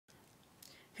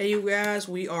Hey you guys,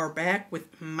 we are back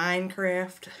with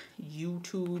Minecraft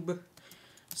YouTube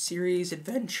series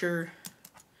adventure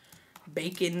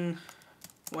bacon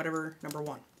whatever number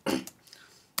 1.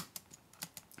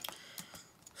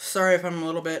 Sorry if I'm a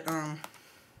little bit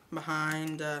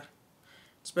behind.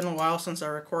 It's been a while since I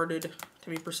recorded, to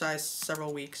be precise,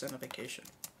 several weeks on a vacation.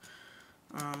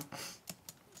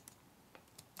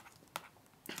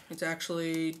 It's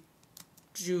actually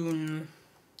June.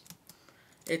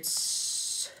 It's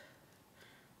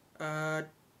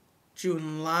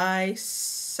July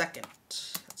 2nd.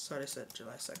 That's what I said,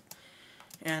 July 2nd.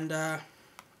 And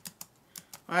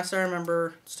last I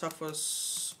remember, stuff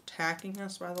was attacking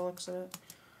us by the looks of it.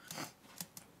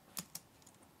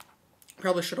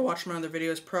 Probably should have watched my other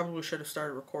videos. Probably should have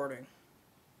started recording.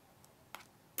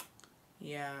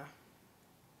 Yeah.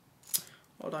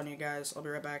 Hold on, you guys. I'll be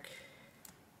right back.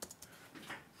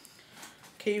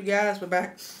 Okay, you guys, we're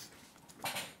back. I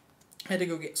had to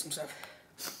go get some stuff.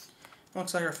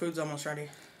 Looks like our food's almost ready.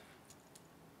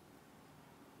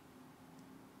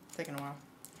 Taking a while.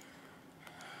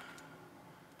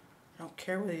 I don't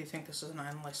care whether you think this is an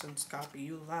unlicensed copy,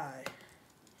 you lie.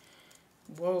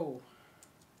 Whoa.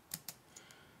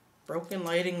 Broken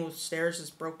lighting with stairs is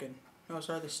broken. Those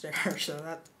are the stairs, so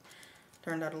that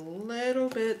turned out a little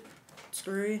bit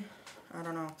screwy. I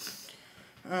don't know.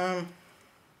 Let's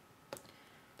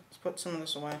put some of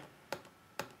this away.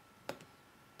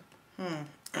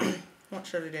 What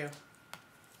should I do?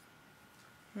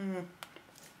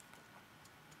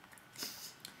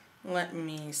 Let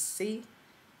me see.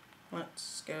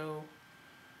 Let's go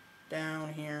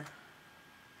down here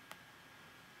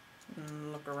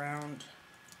and look around.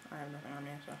 I have nothing on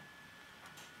me, so.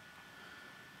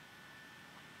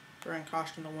 Throwing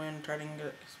caution to the wind, trying to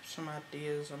get some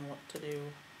ideas on what to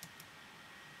do.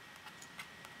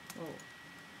 Oh.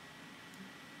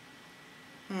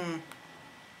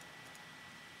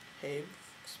 Cave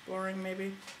exploring,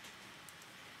 maybe?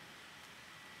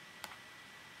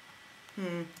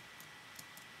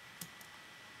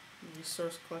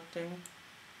 Resource collecting.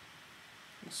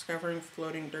 Discovering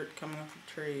floating dirt coming off the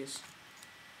trees.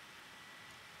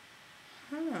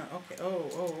 Okay.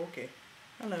 Oh, okay.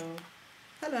 Hello.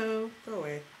 Hello. Go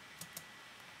away.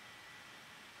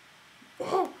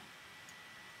 Whoa!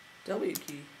 W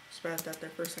key. Spazzed out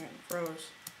there for a second and froze.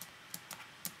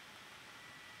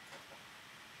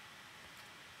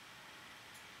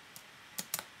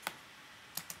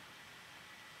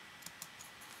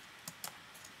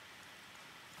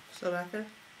 Still back there?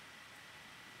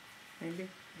 Maybe?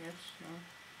 Yes?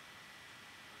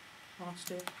 No?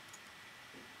 Lost it?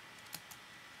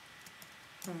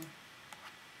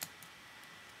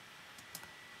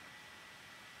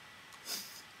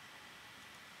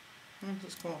 This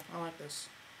is cool. I like this.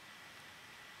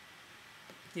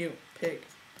 You, pig.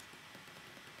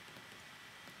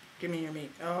 Give me your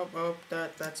meat. Oh,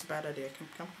 that's a bad idea.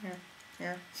 Come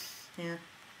here.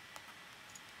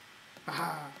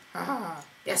 Aha,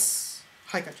 yes!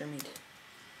 I got your meat.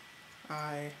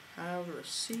 I have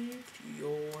received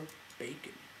your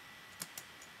bacon.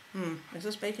 Is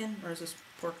this bacon or is this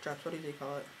pork chops? What do they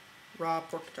call it? Raw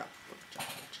pork chop.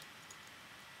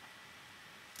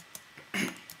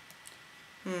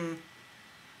 Oh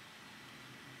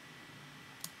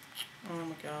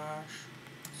my gosh.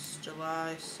 It's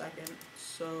July 2nd.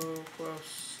 So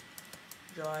close.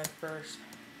 July 1st.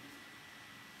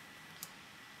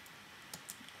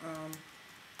 Oh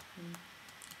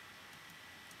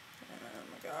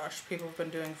my gosh, people have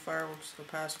been doing fireworks the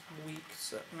past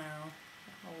weeks now. I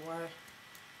don't know why.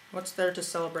 What's there to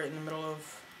celebrate in the middle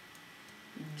of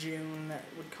June that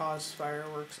would cause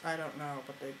fireworks? I don't know,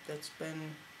 but it's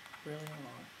been really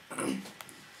long.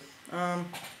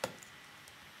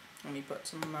 Let me put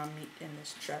some of my meat in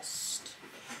this chest.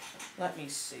 Let me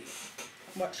see.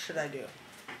 What should I do?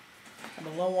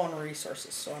 I'm low on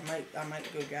resources, so I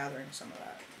might go gathering some of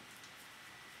that.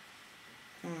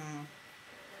 I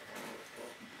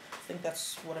think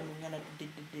that's what I'm gonna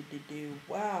do.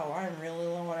 Wow, I'm really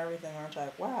low on everything, aren't I?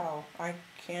 Wow, I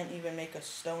can't even make a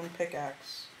stone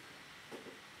pickaxe.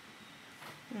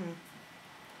 I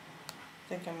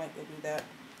think I might go do that.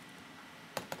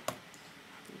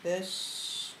 Do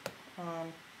this.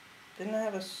 Didn't I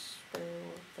have a spare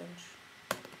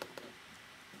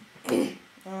workbench?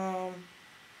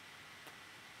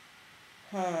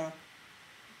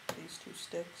 These 2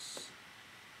 sticks.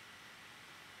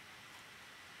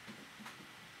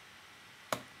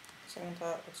 Second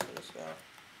thought, let's do this go.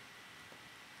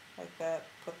 Like that.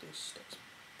 Put these sticks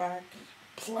back.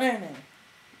 Planning.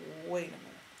 Wait a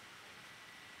minute.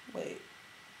 Wait.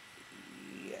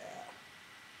 Yeah.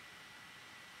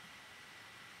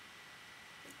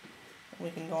 we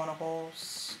can go on a whole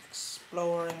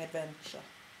exploring adventure.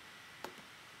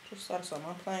 Just thought of something.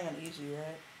 I'm playing on easy,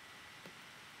 right?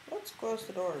 Let's close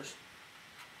the doors.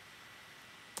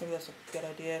 Maybe that's a good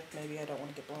idea. Maybe I don't want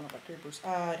to get blown up by creepers.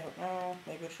 I don't know.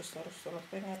 Maybe it's just a sort of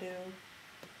thing I do.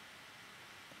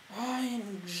 I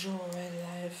enjoy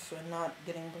life and not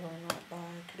getting blown up by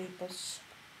creepers.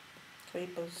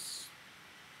 Creepers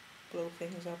blow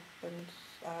things up, and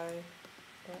I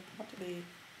don't want to be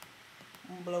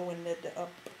blowing it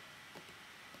up.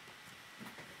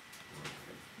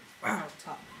 Wow, it's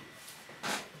hot.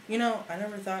 You know, I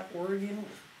never thought Oregon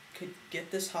could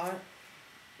get this hot.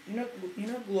 You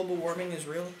know, global warming is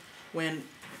real. When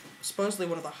supposedly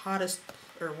one of the hottest,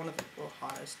 or one of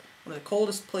the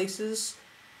coldest places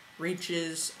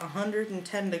reaches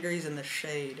 110 degrees in the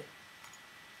shade.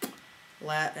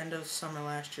 End of summer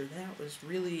last year. That was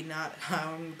really not.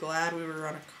 I'm glad we were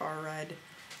on a car ride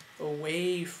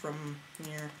away from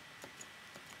here.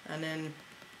 And then,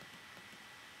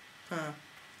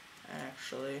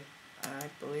 actually, I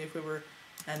believe we were,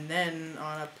 and then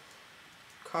on a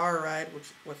car ride,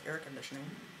 with air conditioning,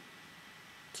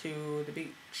 to the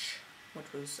beach,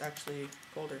 which was actually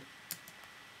colder,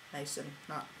 nice and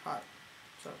not hot.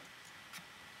 So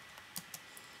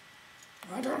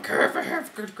I don't care if I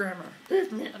have good grammar.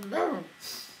 Leave me alone.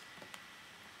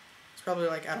 It's probably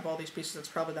like, out of all these pieces, it's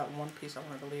probably that one piece I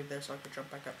wanted to leave there so I could jump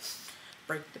back up,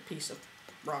 break the piece of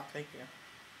rock. Thank you.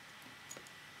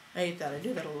 I hate that. I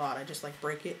do that a lot. I just like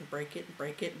break it and break it and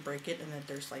break it and break it, and then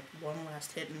there's like one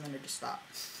last hit, and then it just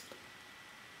stops.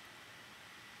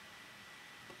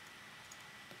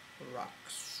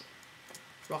 Rocks.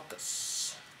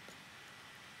 Raucous.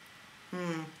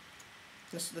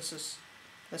 This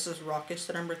is raucous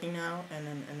that I'm breaking now, and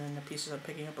then the pieces I'm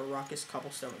picking up are raucous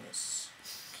cobblestoneous.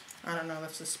 I don't know.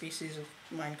 That's the species of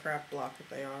Minecraft block that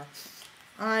they are.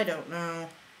 I don't know.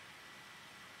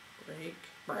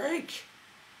 Break.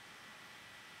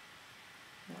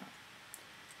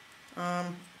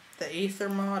 The Aether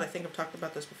mod, I think I've talked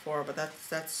about this before, but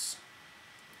that's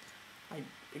I'm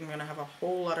gonna have a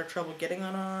whole lot of trouble getting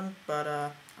that on, but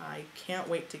I can't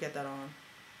wait to get that on.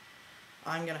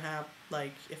 I'm gonna have,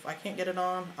 like, if I can't get it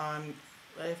on,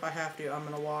 if I have to, I'm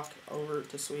gonna walk over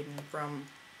to Sweden from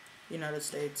United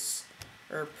States,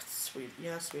 or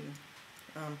Sweden,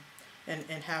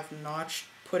 and have Notch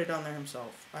put it on there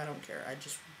himself. I don't care.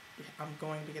 I'm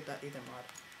going to get that Aether mod,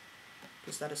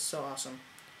 because that is so awesome.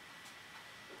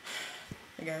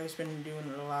 The guy who's been doing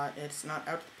it a lot. It's not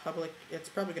out to the public. It's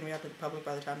probably going to be out to the public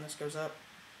by the time this goes up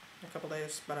in a couple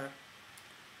days, but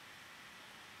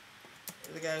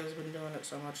the guy who's been doing it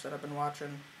so much that I've been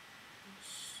watching,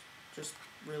 it's just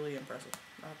really impressive.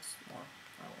 That's more.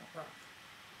 I won't rock.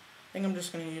 I think I'm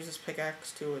just going to use this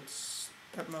pickaxe to its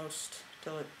utmost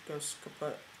till it goes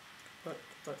kaput,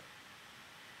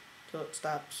 till it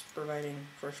stops providing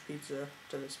fresh pizza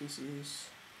to the species.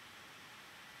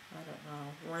 I don't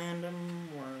know. Random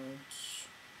words.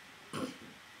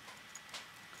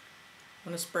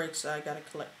 When this breaks, I gotta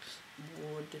collect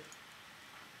wood.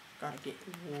 Gotta get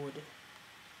wood.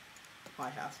 I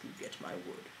have to get my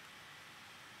wood.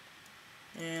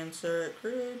 Insert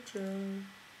creature.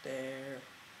 There.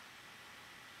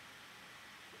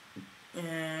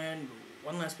 And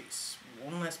one last piece.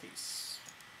 One last piece.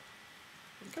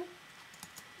 There we go.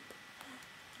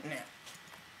 Now,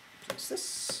 place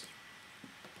this.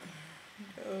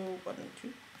 Go 1,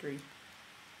 2, 3.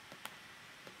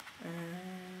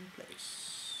 And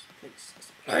place. Let's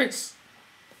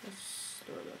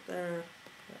throw that there.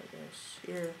 Throw this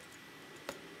here.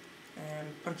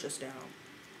 And punch us down.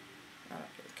 I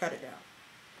don't care. Cut it down.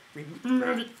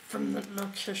 Remove it from the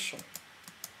location.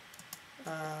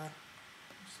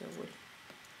 So wood.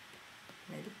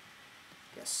 Maybe.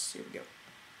 Yes, here we go.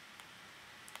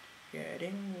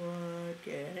 Getting wood.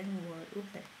 Ooh,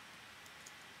 hey.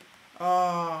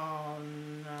 Oh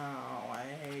no, I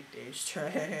hate these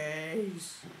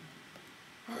trays.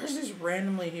 Why is this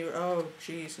randomly here? Oh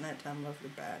jeez, nighttime lovely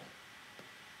bad.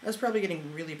 That's probably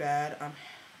getting really bad. I'm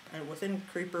within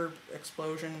creeper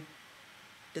explosion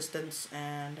distance,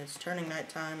 and it's turning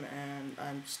nighttime, and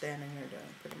I'm standing there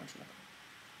doing pretty much nothing.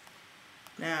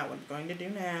 Now, what I'm going to do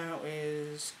now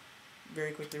is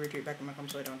very quickly retreat back to my home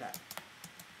so I don't die.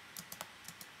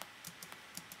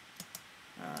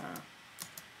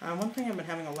 One thing I've been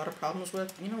having a lot of problems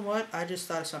with, you know what, I just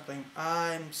thought of something.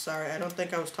 I'm sorry, I don't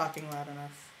think I was talking loud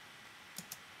enough.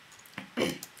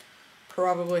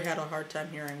 Probably had a hard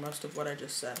time hearing most of what I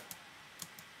just said.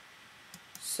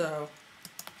 So,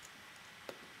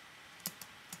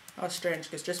 that was strange,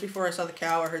 because just before I saw the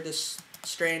cow, I heard this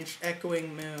strange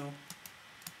echoing moo.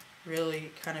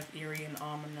 Really kind of eerie and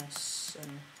ominous,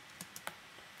 and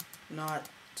not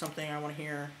something I want to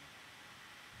hear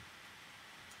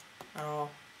at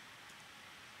all.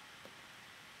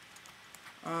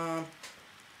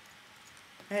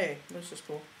 Hey, this is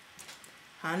cool.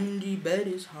 Handy bed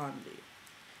is handy.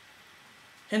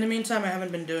 In the meantime, I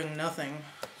haven't been doing nothing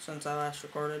since I last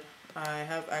recorded. I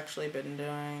have actually been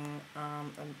doing,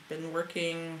 I've been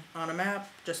working on a map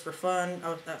just for fun.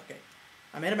 Okay.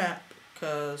 I made a map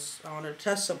because I wanted to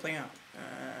test something out.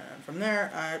 And from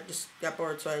there, I just got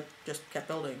bored, so I just kept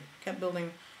building.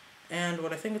 And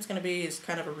what I think it's going to be is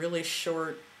kind of a really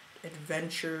short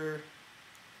adventure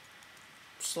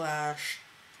slash,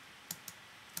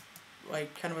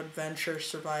 like, kind of adventure,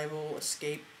 survival,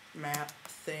 escape map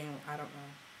thing. I don't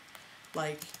know.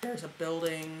 Like, there's a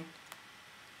building.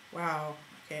 Wow.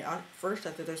 Okay, first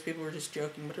I thought those people were just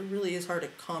joking, but it really is hard to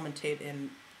commentate and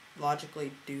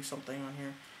logically do something on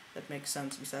here that makes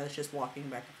sense besides just walking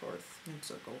back and forth in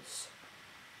circles.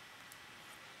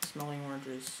 Smelling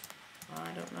oranges.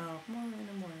 I don't know. More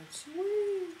random words.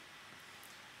 Whee!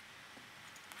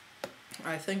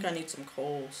 I think I need some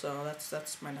coal, so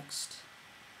that's my next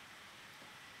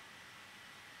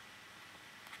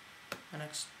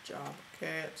job.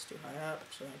 Okay, it's too high up,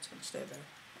 so it's gonna stay there.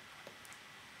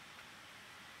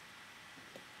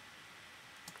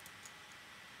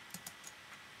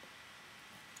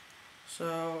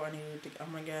 So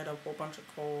I'm gonna get a whole bunch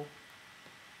of coal.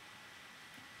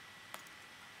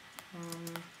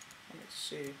 Let's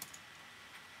see.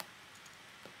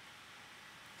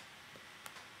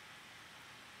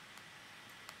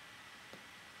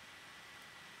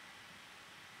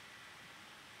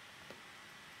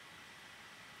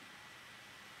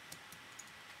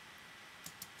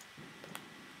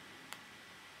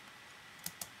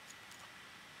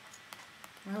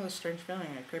 I have this strange feeling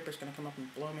a creeper's gonna come up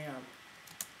and blow me up.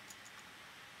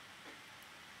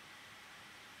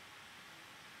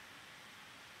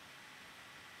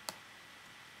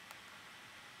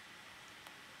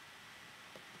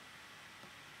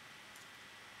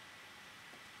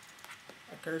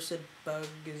 Accursed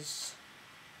bugs.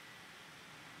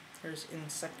 There's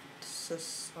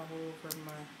insects all over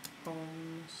my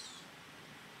homes.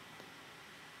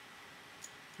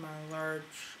 My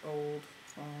large old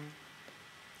home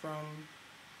from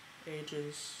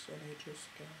ages and ages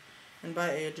ago. And by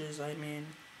ages I mean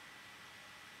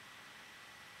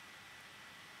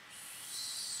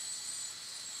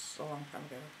a long time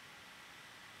ago.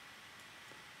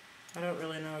 I don't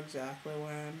really know exactly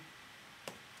when.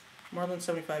 More than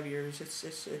 75 years.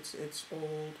 It's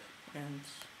old, and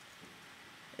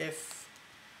if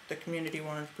the community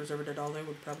wanted to preserve it at all, they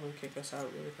would probably kick us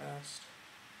out really fast.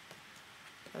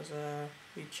 Because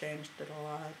we changed it a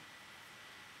lot.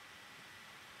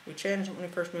 We changed it when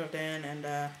we first moved in,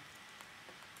 and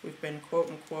we've been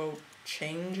quote-unquote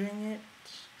changing it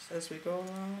as we go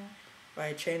along.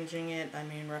 By changing it, I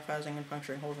mean roughhousing and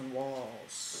puncturing holes in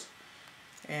walls.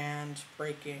 And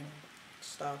breaking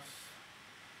stuff.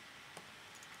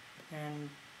 And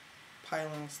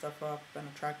piling stuff up and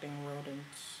attracting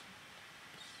rodents.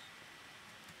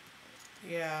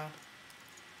 Yeah.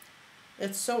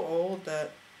 It's so old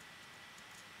that...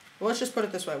 Well, let's just put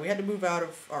it this way. We had to move out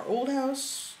of our old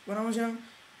house when I was young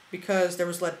because there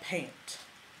was lead paint,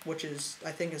 which is,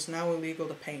 I think, is now illegal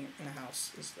to paint in a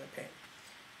house, is lead paint.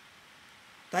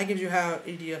 That gives you an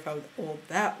idea of how old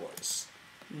that was.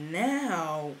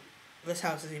 Now, this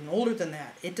house is even older than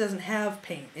that. It doesn't have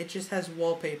paint. It just has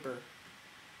wallpaper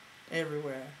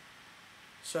everywhere.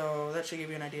 So that should give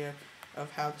you an idea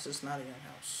of how this is not a young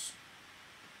house.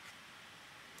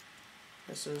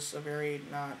 This is a very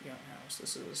not young house.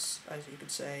 This is, as you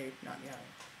could say, not young.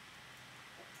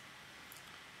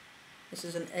 This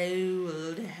is an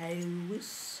old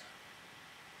house.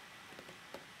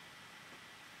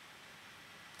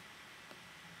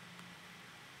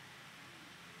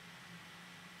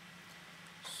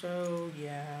 So,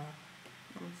 yeah,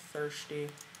 I'm thirsty,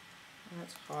 and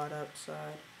it's hot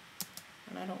outside,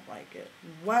 and I don't like it.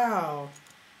 Wow!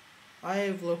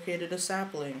 I've located a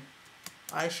sapling.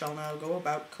 I shall now go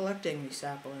about collecting the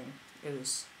sapling. It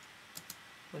is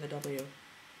with a W.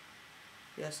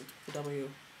 Yes, it's with a W.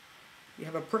 You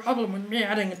have a problem with me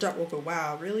adding a W.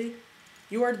 Wow, really?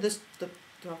 You are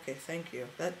okay, thank you.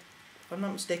 That... If I'm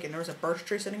not mistaken, there was a birch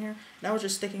tree sitting here, and I was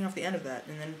just sticking off the end of that,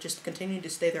 and then just continued to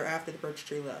stay there after the birch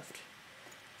tree left.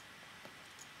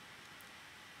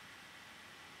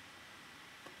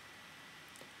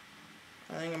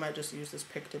 I think I might just use this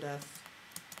pick to death.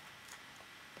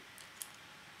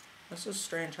 This is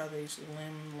strange how these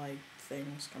limb-like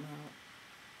things come out.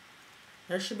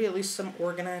 There should be at least some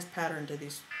organized pattern to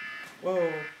these.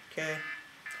 Whoa, okay.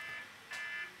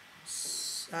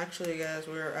 actually, guys,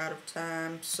 we're out of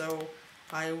time, so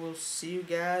I will see you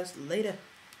guys later.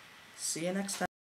 See you next time.